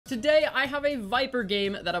Today, I have a Viper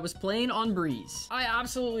game that I was playing on Breeze. I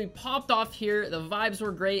absolutely popped off here, the vibes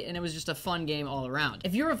were great, and it was just a fun game all around.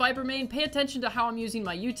 If you're a Viper main, pay attention to how I'm using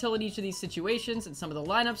my utility to these situations and some of the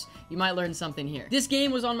lineups. You might learn something here. This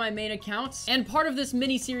game was on my main account, and part of this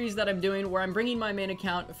mini-series that I'm doing where I'm bringing my main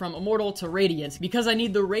account from Immortal to Radiant because I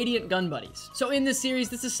need the Radiant gun buddies. So in this series,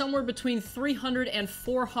 this is somewhere between 300 and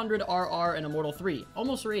 400 RR and Immortal 3,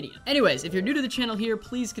 almost Radiant. Anyways, if you're new to the channel here,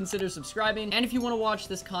 please consider subscribing, and if you want to watch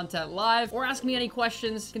this content live or ask me any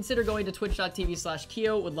questions, consider going to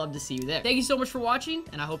twitch.tv/Keeoh. Would love to see you there. Thank you so much for watching,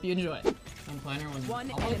 and I hope you enjoy. One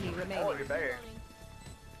enemy remaining. Oh, you're better.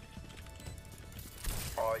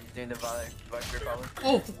 Oh, you're doing the Viper probably.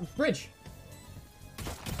 Oh, bridge.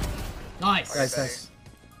 Nice. Nice.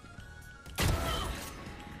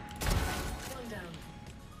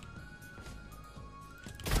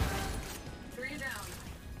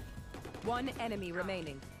 One enemy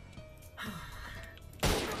remaining.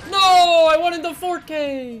 No, I wanted the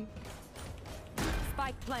 4K.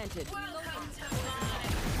 Spike planted.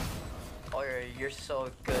 Oh, you're so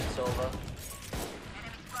good, Sova.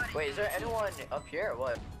 Wait, is there anyone up here or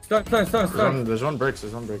what? Stun. There's one bricks.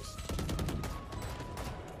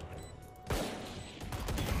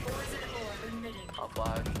 Oh,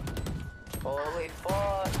 flash. Holy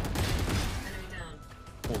fuck.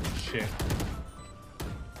 Holy shit.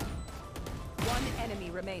 One enemy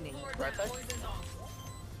remaining. Right side?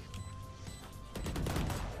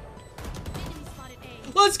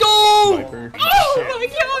 Let's go! Viper. Oh my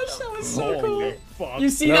gosh, that was so Holy cool. fuck. You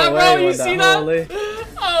see that, bro? You see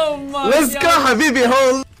that? Oh my Let's go, Habibi,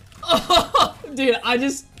 hold. Oh, dude, I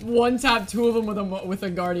just one-tapped two of them with a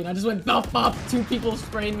guardian. I just went bop bop. Two people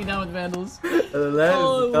spraying me down with vandals. Let's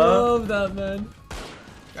Oh, I go. love that, man.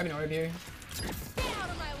 Grab an orb here.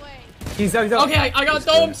 He's out. Okay, I got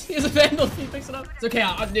domed. He has a vandal. He picks it up. It's okay,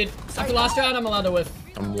 dude. After last round, I'm allowed to whiff.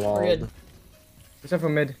 I'm We're walled. good. Except for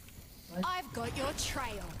mid. I've got your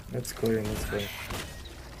trail. Let's clear. Wait,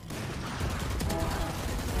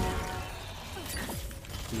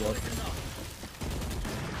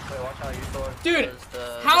 watch out, you thought. Dude,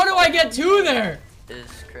 how do I get two there?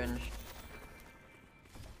 Is cringe.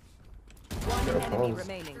 One enemy close.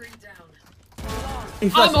 remaining.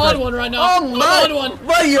 I'm on one right now. Oh my! I'm on one.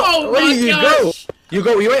 Where you? Oh Where my you gosh.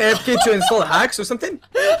 go? You went AFK to install hacks or something?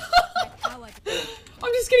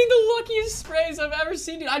 I'm just getting the luckiest sprays I've ever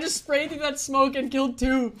seen, dude. I just sprayed through that smoke and killed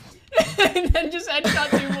two. And then just headshot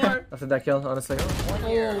two more. After that kill, honestly.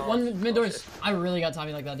 Oh, one mid doors. I really got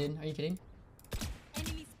Tommy like that, dude. Are you kidding?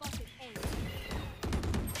 Enemy spotted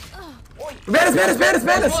A.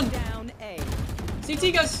 Madness! One. Down A.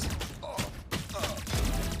 CT, guys.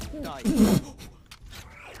 Nice.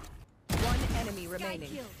 One enemy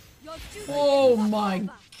remaining. Oh my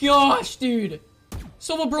gosh, dude.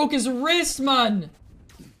 Sova broke his wrist, man.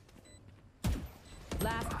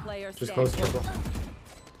 Last player Just standing. close circle.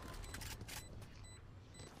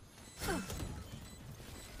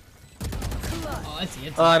 Oh, that's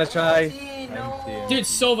it. Oh, to try. Dude,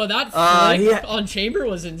 Sova, that flick on chamber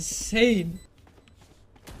was insane.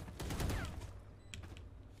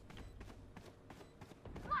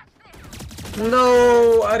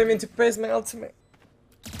 No, I didn't mean to press my ultimate.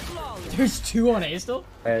 There's two on A still?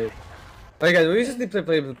 Hey. Alright guys, we just need to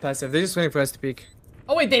play passive. They're just waiting for us to peek.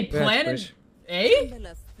 Oh wait, they We have to planted push. A?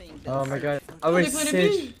 Oh my god. I Oh, will they planted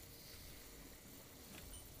Sage. B.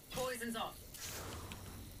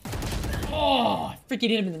 Oh, I freaking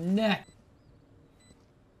hit him in the neck.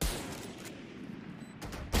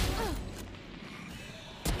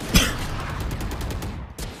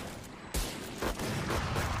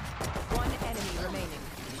 One enemy remaining.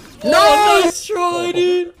 No! Nice try,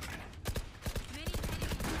 dude!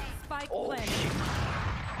 Spike planted.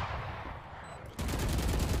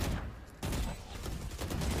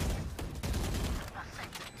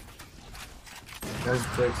 There's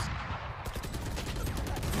bricks.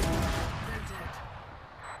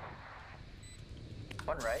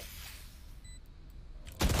 One right.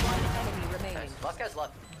 One enemy remaining. Nice. Last guy's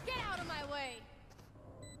left. Get out of my way.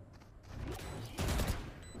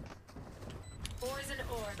 Poison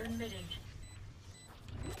orb emitting.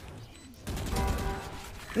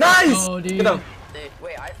 Nice! Oh, dude. Get up.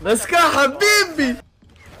 Wait, Let's go, Habibi!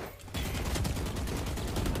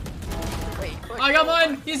 Wait, I got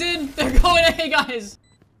mine. He's in. They're going A, guys.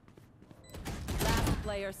 Last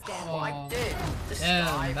player standing. Oh, I did. The Yeah,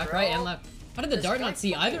 sky, back bro. right and left. How did the This dart guy not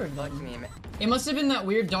see either of fucking them? fucked me, man. It must have been that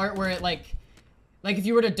weird dart where it like if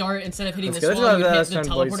you were to dart instead of hitting Let's this go. wall, you would hit Let's the go,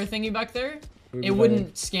 teleporter boys. thingy back there. We'll It be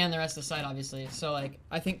wouldn't scan the rest of the site, obviously. So like,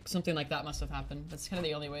 I think something like that must have happened. That's kind of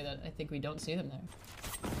the only way that I think we don't see them there.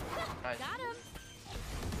 Nice. Got him.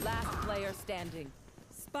 Last player standing.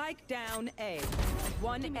 Spike down A.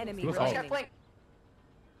 One enemy Who's Let's remaining. get flank.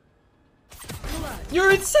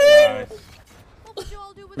 You're insane! Nice. What would you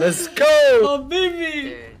all do with Let's me? go! Oh, baby!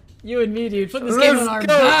 Dude. You and me, dude. Put this game on Let's our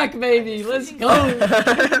go. back, baby. Let's go.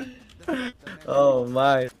 Oh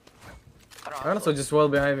my. I don't I'm also just well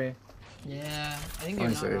behind me. Yeah, I think you're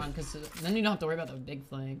I'm not safe. wrong, because then you don't have to worry about the big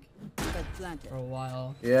flank for a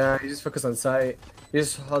while. Yeah, you just focus on sight. You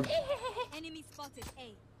just hold. Enemy spotted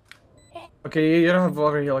A. Okay, you don't have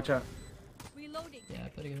over here, watch out. Reloading. Yeah,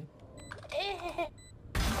 pretty good.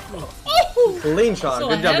 Clean shot, So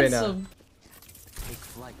good job, Bena. handsome.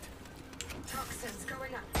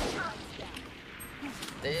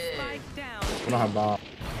 Dude. Spike down. We don't have bomb.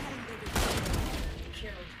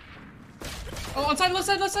 Oh, on side, left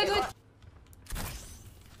side, left side, left side.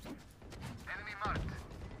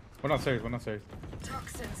 We're not serious. We're not serious.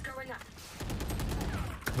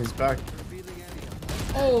 He's back.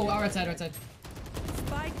 Oh, right side, right side.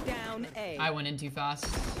 Spike down A. I went in too fast.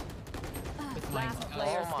 With my, Last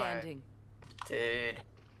player Oh my. standing. Dude.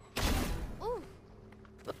 Ooh.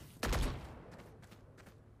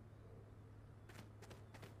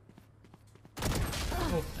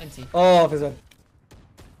 oh, empty. Oh, this one.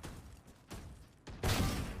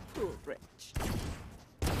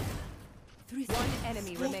 One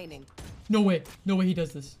enemy remaining. No way he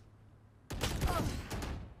does this.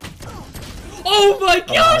 Oh my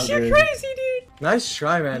gosh, you're dude. crazy, dude. Nice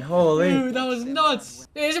try, man. Holy. Dude, that was nuts.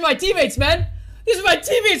 Dude, these are my teammates, man. These are my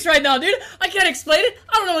teammates right now, dude. I can't explain it.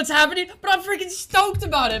 I don't know what's happening, but I'm freaking stoked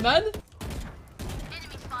about it, man.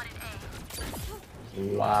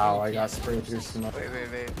 Wow, I got sprayed through smoke.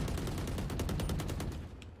 Wait.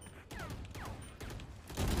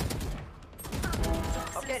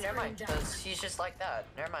 Okay, never mind. Cause he's just like that.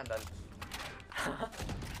 Never mind then.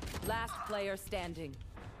 Last player standing.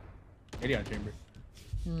 80 on chamber.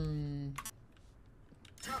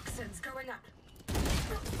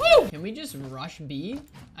 Woo! Can we just rush B?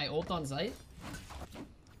 I ult on site.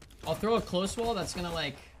 I'll throw a close wall that's gonna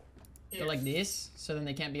like go like this, so then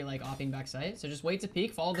they can't be like offing back site. So just wait to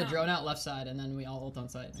peek, follow the drone out left side, and then we all ult on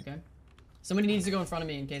site. Okay. Somebody needs to go in front of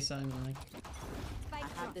me in case I'm like, I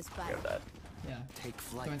have this back. Get that. yeah. Take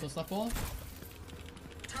flight. Going close left wall.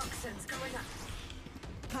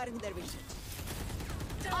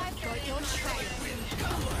 I've got your trail.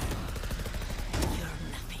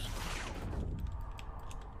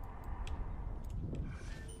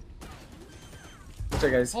 What's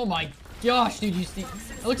up, guys? Oh my gosh, dude! You see,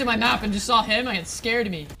 I looked at my map and just saw him, and it scared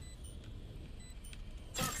me.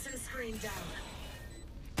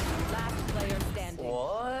 Last player standing.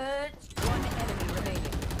 What? One enemy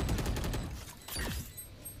remaining.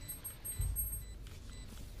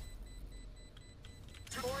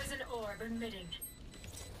 Poison orb emitting.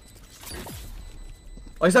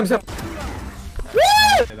 Oh, he's up. Yeah,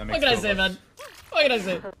 that What makes can I so say, much. man? What can I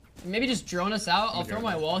say? Maybe just drone us out. I'll Okay. throw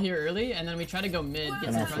my wall here early, and then we try to go mid, get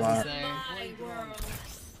some Enough presence flat. there. My world.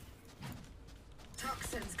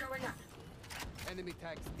 Toxins going up.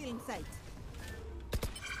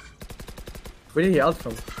 Where did he out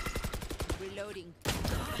from? Reloading.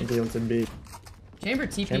 Deal to B. Chamber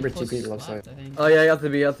TP. Chamber close TP left left, side. I think. Oh yeah, out to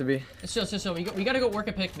be, out to be. It's so we gotta go work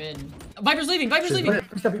a pick mid. Viper's leaving. Viper's leaving.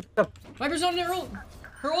 Stop. Viper's on her ult.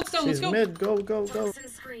 Her ult's down. Let's She's go. mid. Go. Toxin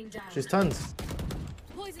screen down. She's tons.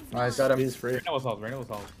 Poison's Nice. Got him. He's free. Reina was ult.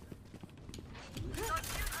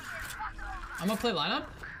 I'm gonna play lineup.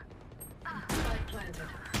 Spike planted.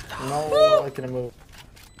 No, I couldn't move.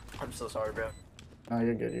 I'm so sorry, bro. No,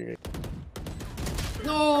 you're good. You're good.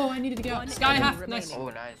 No, I needed to get out. One Sky enemy half. remaining. Nice. Oh,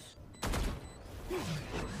 nice.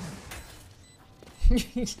 You're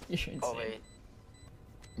insane. Oh, wait.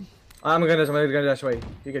 I'm gonna dash away.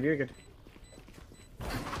 You're good.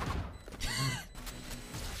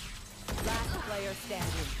 Last player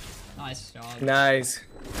standing. Nice job. Nice.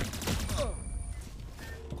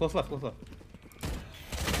 Close left.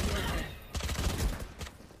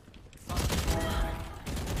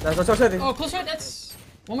 That's what's up. Oh, close right. That's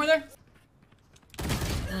one more there.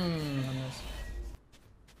 I missed.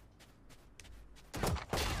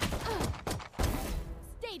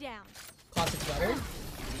 Stay down. Classic better.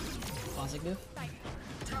 Classic diff.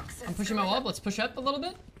 I'm pushing my wall up. Let's push up a little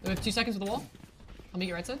bit. We have 2 seconds with the wall. I'll meet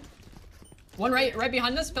you right side. One right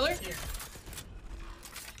behind us, pillar.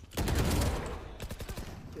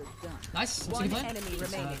 Nice. I'm One taking plan. enemy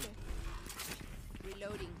remaining.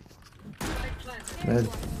 Reloading. Spike planted. Mid.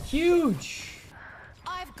 Huge.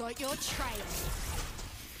 I've got your trail.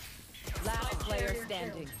 Last player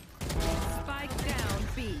standing. Spike down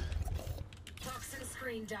B. Toxin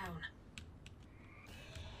screen down.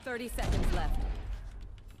 30 seconds left.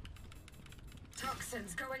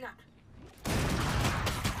 Toxins going up.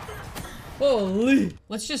 Holy.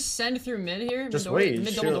 Let's just send through mid here. Just mid wait.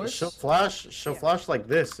 Mid double She'll doors. flash. She'll flash like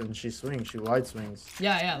this, and she swings. She wide swings.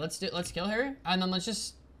 Yeah. Let's kill her, and then let's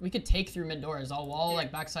just. We could take through mid doors. I'll wall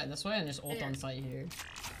like backside this way and just ult on site here.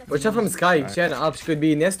 Watch out from Sky. Chen up. She could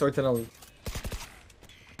be nest or tunnel.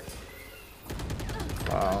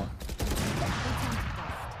 Wow.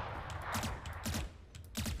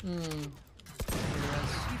 You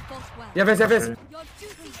fought well. Yeah, yes. Your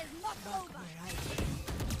duty is not over.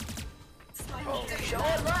 Oh,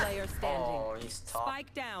 Player standing. oh, he's top.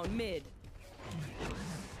 Spike down mid.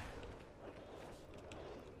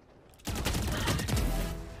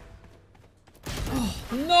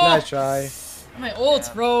 No! Nice try. My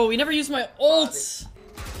ult, bro. We never use my ult.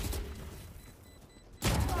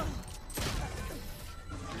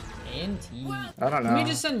 And T. I don't know. Can we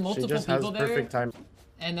just send She multiple just people has there? perfect time.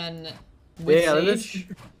 And then with Yeah, Sage,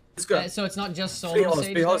 let's go. so it's not just Three solo halls,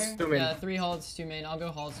 Sage three halls, there? two main. Yeah, 3 halls, 2 main. I'll go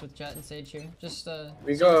halls with Jet and Sage here. Just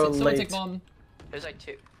We go someone late. tick bomb. There's like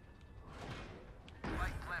 2.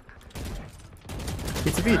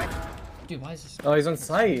 It's a beat. Dude, why is this? Oh, he's on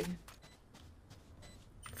site.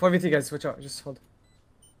 4v3 guys, watch out. Just hold.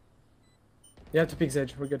 You have to peek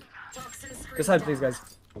Sage. We're good. Toxin screen This side, down. please, guys.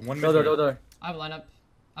 One Door. I have a lineup.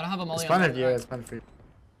 I don't have a molly It's on fun of that. you. It's fun for you.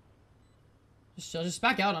 Just chill. Just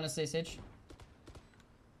back out, honestly, Sage.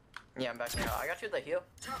 Yeah, I'm backing out. I got you the heal.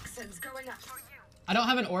 Toxins going up. I don't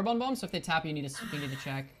have an orb on bomb, so if they tap, you need to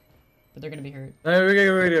check. But they're gonna be hurt.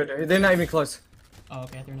 We're good. They're not even close. Oh,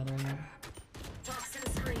 okay. I threw another in there. Toxin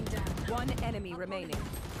screen down. One enemy remaining.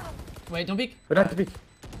 Wait, don't peek. We don't have to peek.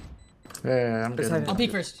 Yeah, I'm This good. side. I'll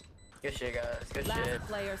peek first. Good shit, guys. Good Last shit.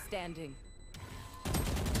 player standing.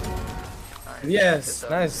 Nice. Yes, Good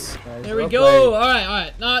nice. There we Well go. played. All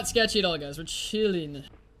right. Not sketchy at all, guys. We're chilling.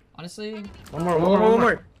 Honestly, One more. One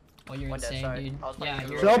more. oh, you're One dead, insane, sorry. dude. I was playing Yeah,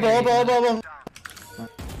 the you're. room. Elbow.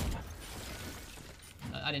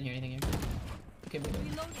 I didn't hear anything here. Okay,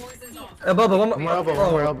 wait. Poison's off. Elbow, one more. One more elbow.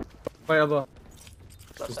 One more elbow. One elbow.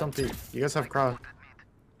 Just don't peek. You guys have cross.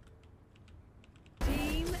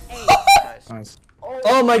 Team A. Nice. Nice.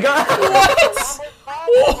 Oh my god!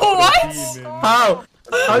 What? How?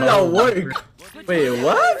 How did that work? Wait,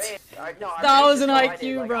 what? That was an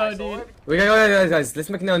IQ, bro, dude. We gotta go, guys. Let's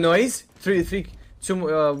make no noise. Three,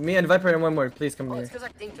 two. Me and Viper and one more. Please come Oh, here. it's because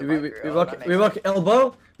I think We walk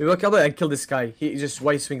elbow. We walk elbow and kill this guy. He just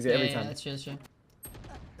white swings it Yeah, every yeah, time. that's true. That's true.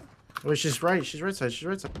 Wait, she's right. She's right side. She's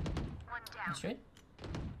right side. That's right.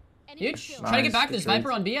 Enemy Huge. killed. Try to get Nice, back. good There's trade.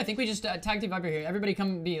 Viper on B. I think we just tag team Viper here. Everybody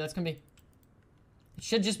come B. Let's come B. It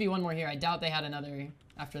should just be one more here. I doubt they had another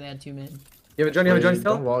after they had 2 mid. You have a drone? You have a drone Don't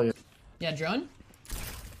still? wall yet. Yeah, drone.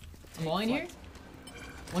 I'm walling here.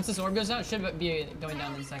 Once this orb goes out, it should be going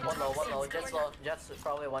down in a second. One low. Jet's low. Jet's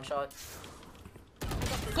probably one shot.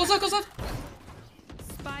 Close up.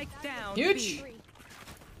 Spike down. Huge. B.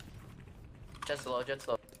 Jet's low.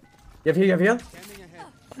 You have heal?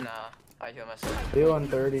 Nah, I heal myself. Deal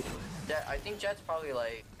 130. Jet, I think Jet's probably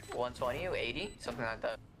like 120 or 80, something like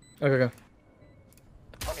that. Okay, go.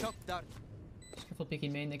 Careful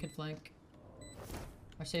peeking main. They could flank.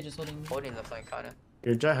 Our Sage is holding. Holding the flank, kinda.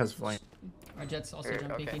 Your jet has flame. Our Jet's also Here,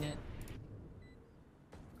 jump okay. peeking it.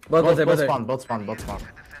 Both there. Both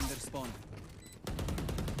spawn.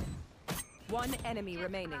 One enemy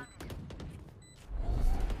remaining.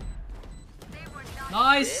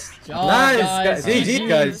 Nice job, Nice, guys. guys. GG,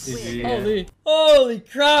 guys. GG. Holy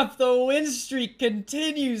crap, the win streak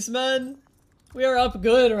continues, man. We are up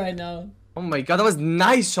good right now. Oh my god, that was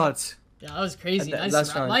nice shots. Yeah, that was crazy. That Nice,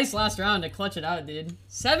 last round. nice last round to clutch it out, dude.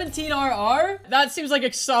 17 RR? That seems like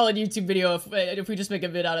a solid YouTube video if we just make a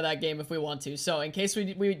vid out of that game if we want to. So in case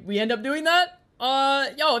we end up doing that,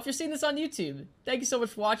 yo, if you're seeing this on YouTube, thank you so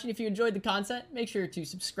much for watching. If you enjoyed the content, make sure to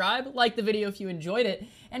subscribe, like the video if you enjoyed it,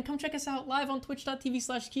 and come check us out live on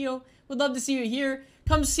twitch.tv/Keeoh. Would love to see you here.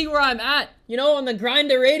 Come see where I'm at, you know, on the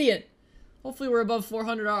grinder radiant. Hopefully we're above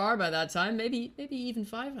 400 RR by that time. Maybe even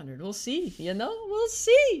 500. We'll see, you know? We'll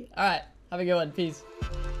see. All right, have a good one. Peace.